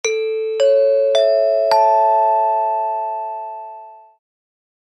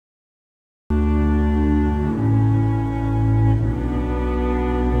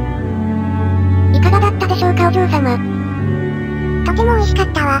お嬢様。とても美味しかっ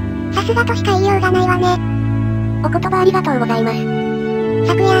たわ。さすがとしか言いようがないわね。お言葉ありがとうございます。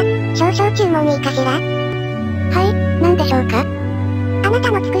昨夜、少々注文いいかしら？はい、何でしょうか？あな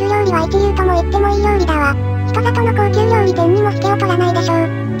たの作る料理は一流とも言ってもいい料理だわ。人里の高級料理店にも引けを取らないでしょ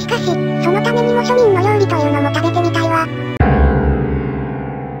う。しかし、そのためにも庶民の料理というのも食べてみたいわ。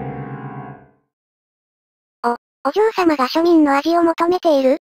お嬢様が庶民の味を求めてい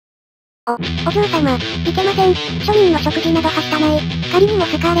る？お嬢様、いけません。庶民の食事などはしたない。仮にも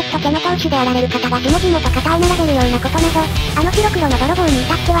スカーレット家の当主であられる方が下々と肩を並べるようなことなど、あの白黒の泥棒に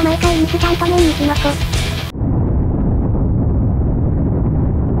至っては毎回ミスちゃんと年にキノコ。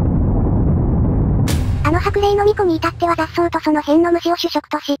あの白麗の巫女に至っては雑草とその辺の虫を主食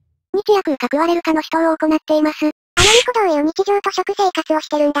とし、日夜食われるかの死闘を行っています。あの巫女どういう日常と食生活をし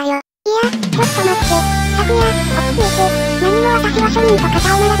てるんだよ。いや、ちょっと待って。昨夜、落ち着いて、何も私は庶民と肩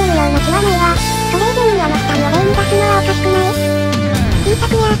を並べるような気はないわ。それ以前にあの二人を例に出すのはおかしくない？いい昨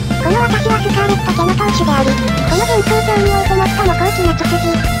夜、この私はスカーレット家の当主であり、この現東京において最も高貴な血筋。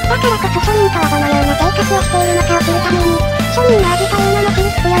だからこそ庶民とはどのような生活をしているのかを知るために、庶民の味というのも知る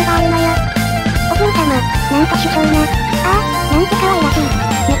必要があるのよ。お嬢様、なんと首相な。ああ、なんて可愛らしい。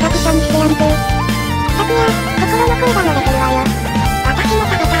めちゃくちゃにしてやりてえ。昨夜、心の声が漏れてるわよ。私も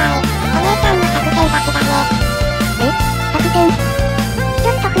食べたい。お姉ちゃんの作戦勝ちだね。作戦？ち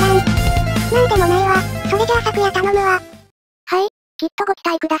ょっと不安。なんでもないわ。それじゃあ昨夜頼むわ。はい、きっとご期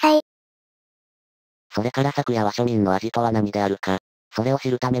待ください。それから昨夜は庶民の味とは何であるか。それを知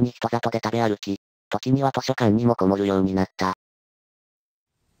るために人里で食べ歩き、時には図書館にもこもるようになった。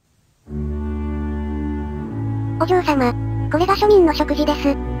お嬢様、これが庶民の食事です。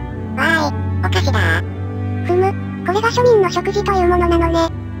わーい、お菓子だ。ふむ、これが庶民の食事というものなの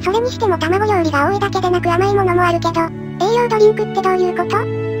ね。それにしても卵料理が多いだけでなく甘いものもあるけど、栄養ドリンクってどういうこと？は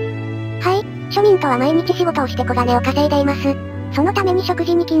い、庶民とは毎日仕事をして小金を稼いでいます。そのために食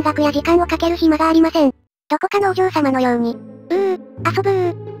事に金額や時間をかける暇がありません。どこかのお嬢様のように、遊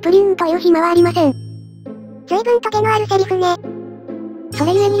ぶプリンという暇はありません。随分トゲのあるセリフね。そ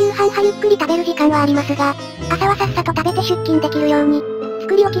れゆえに夕飯はゆっくり食べる時間はありますが、朝はさっさと食べて出勤できるように、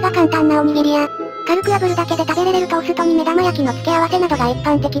作り置きが簡単なおにぎりや、軽く炙るだけで食べれるトーストに目玉焼きの付け合わせなどが一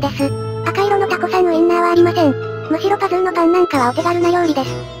般的です。赤色のタコさんウインナーはありません。むしろパズーのパンなんかはお手軽な料理で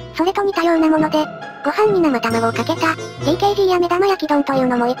す。それと似たようなもので、ご飯に生卵をかけた、TKG や目玉焼き丼という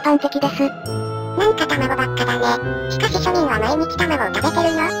のも一般的です。なんか卵ばっかだね。しかし庶民は毎日卵を食べて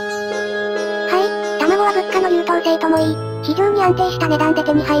るの？はい、卵は物価の優等生ともいい、非常に安定した値段で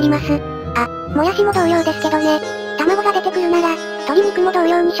手に入ります。あ、もやしも同様ですけどね。卵が出てくるなら、鶏肉も同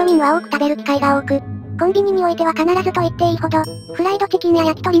様に庶民は多く食べる機会が多く、コンビニにおいては必ずと言っていいほど、フライドチキンや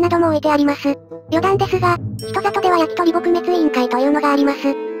焼き鳥なども置いてあります。余談ですが、人里では焼き鳥撲滅委員会というのがあります。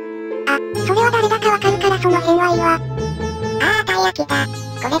あ、それは誰だかわかるからその辺はいいわ。ああ、たい焼きだ。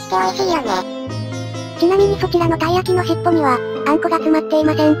これって美味しいよね。ちなみにそちらのたい焼きの尻尾には、あんこが詰まってい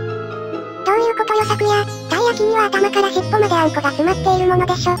ません。どういうことよ昨夜、たい焼きには頭から尻尾まであんこが詰まっているもの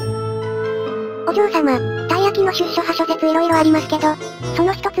でしょ。お嬢様、たい焼きの出所派諸説いろいろありますけど、そ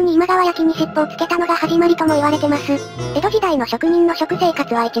の一つに今川焼きに尻尾をつけたのが始まりとも言われてます。江戸時代の職人の食生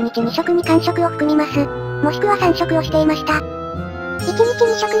活は1日2食に間食を含みます。もしくは3食をしていました。1日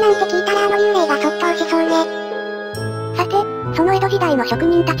2食なんて聞いたらあの幽霊がそっと押しそうね。さて、その江戸時代の職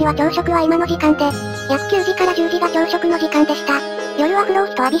人たちは朝食は今の時間で、約9時から10時が朝食の時間でした。夜は風呂を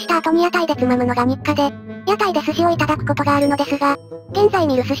一浴びした後に屋台でつまむのが日課で、屋台で寿司をいただくことがあるのですが、現在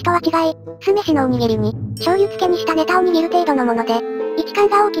見る寿司とは違い、酢飯のおにぎりに、醤油漬けにしたネタを握る程度のもので、位置感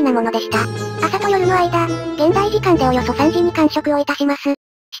が大きなものでした。朝と夜の間、現代時間でおよそ3時に間食をいたします。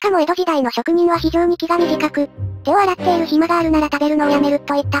しかも江戸時代の職人は非常に気が短く、手を洗っている暇があるなら食べるのをやめる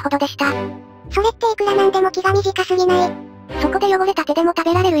といったほどでした。それっていくらなんでも気が短すぎない？そこで汚れた手でも食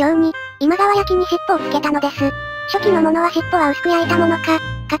べられるように、今川焼きに尻尾をつけたのです。初期のものは尻尾は薄く焼いたものか、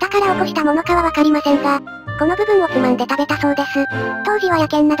型から起こしたものかはわかりませんが、この部分をつまんで食べたそうです。当時は野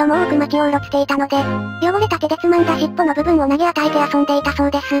犬なども多く街をうろつていたので、汚れた手でつまんだ尻尾の部分を投げ与えて遊んでいたそ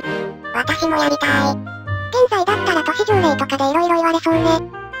うです。私もやりたい。現在だったら都市条例とかでいろいろ言われそうね。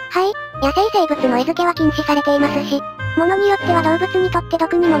はい、野生生物の餌付けは禁止されていますし、物によっては動物にとって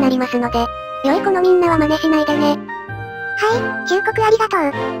毒にもなりますので、良い子のみんなは真似しないでね。はい、忠告ありがと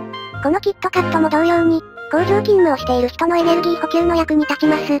う。このキットカットも同様に、工場勤務をしている人のエネルギー補給の役に立ち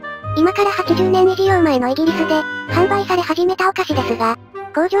ます。今から80年以上前のイギリスで、販売され始めたお菓子ですが、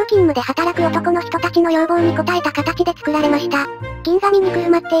工場勤務で働く男の人たちの要望に応えた形で作られました。銀紙にくる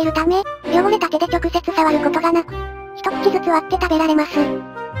まっているため、汚れた手で直接触ることがなく、一口ずつ割って食べられます。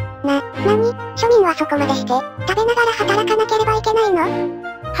なに？庶民はそこまでして、食べながら働かなければいけない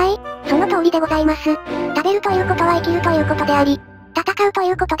の？はい、その通りでございます。食べるということは生きるということであり、戦うと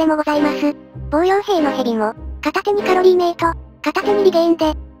いうことでもございます。防傭兵の蛇も、片手にカロリーメイト、片手にリゲイン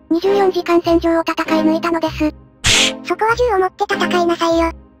で、24時間戦場を戦い抜いたのです。そこは銃を持って戦いなさい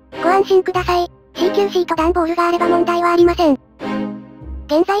よ。ご安心ください。CQC と段ボールがあれば問題はありません。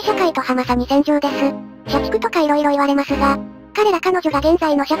現在社会とはまさに戦場です。社畜とか色々言われますが、彼ら彼女が現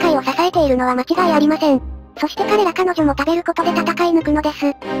在の社会を支えているのは間違いありません。そして彼ら彼女も食べることで戦い抜くのです。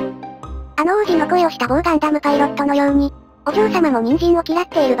あの王子の声をした某ガンダムパイロットのように、お嬢様も人参を嫌っ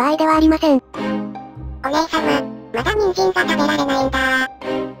ている場合ではありません。お姉様、まだ人参が食べられないんだ。あ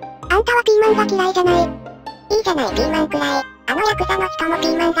んたはピーマンが嫌いじゃない。いいじゃないピーマンくらい。あのヤクザの人もピ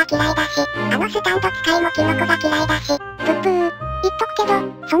ーマンが嫌いだし、あのスタンド使いもキノコが嫌いだし、ぷっぷー。言っとくけ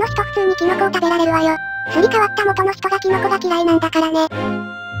ど、その人普通にキノコを食べられるわよ。すり替わった元の人がキノコが嫌いなんだからね。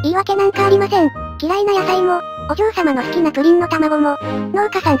言い訳なんかありません。嫌いな野菜も、お嬢様の好きなプリンの卵も、農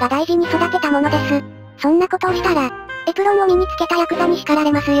家さんが大事に育てたものです。そんなことをしたら、エプロンを身につけたヤクザに叱ら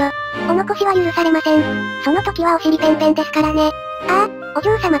れますよ。お残しは許されません。その時はお尻ペンペンですからね。ああ、お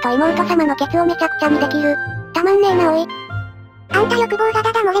嬢様と妹様のケツをめちゃくちゃにできる。たまんねえなおい。あんた欲望が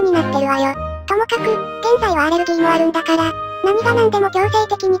ダダ漏れになってるわよ。ともかく、現在はアレルギーもあるんだから、何が何でも強制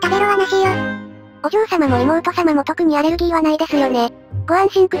的に食べろはなしよ。お嬢様も妹様も特にアレルギーはないですよね。ご安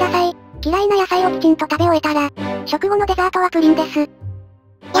心ください。嫌いな野菜をきちんと食べ終えたら、食後のデザートはプリンです。やっ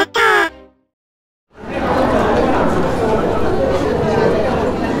たー。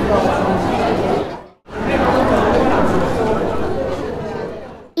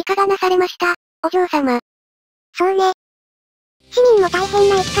いかがなされました、お嬢様。そうね。市民も大変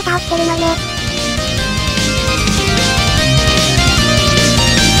な生き方をしてるのね。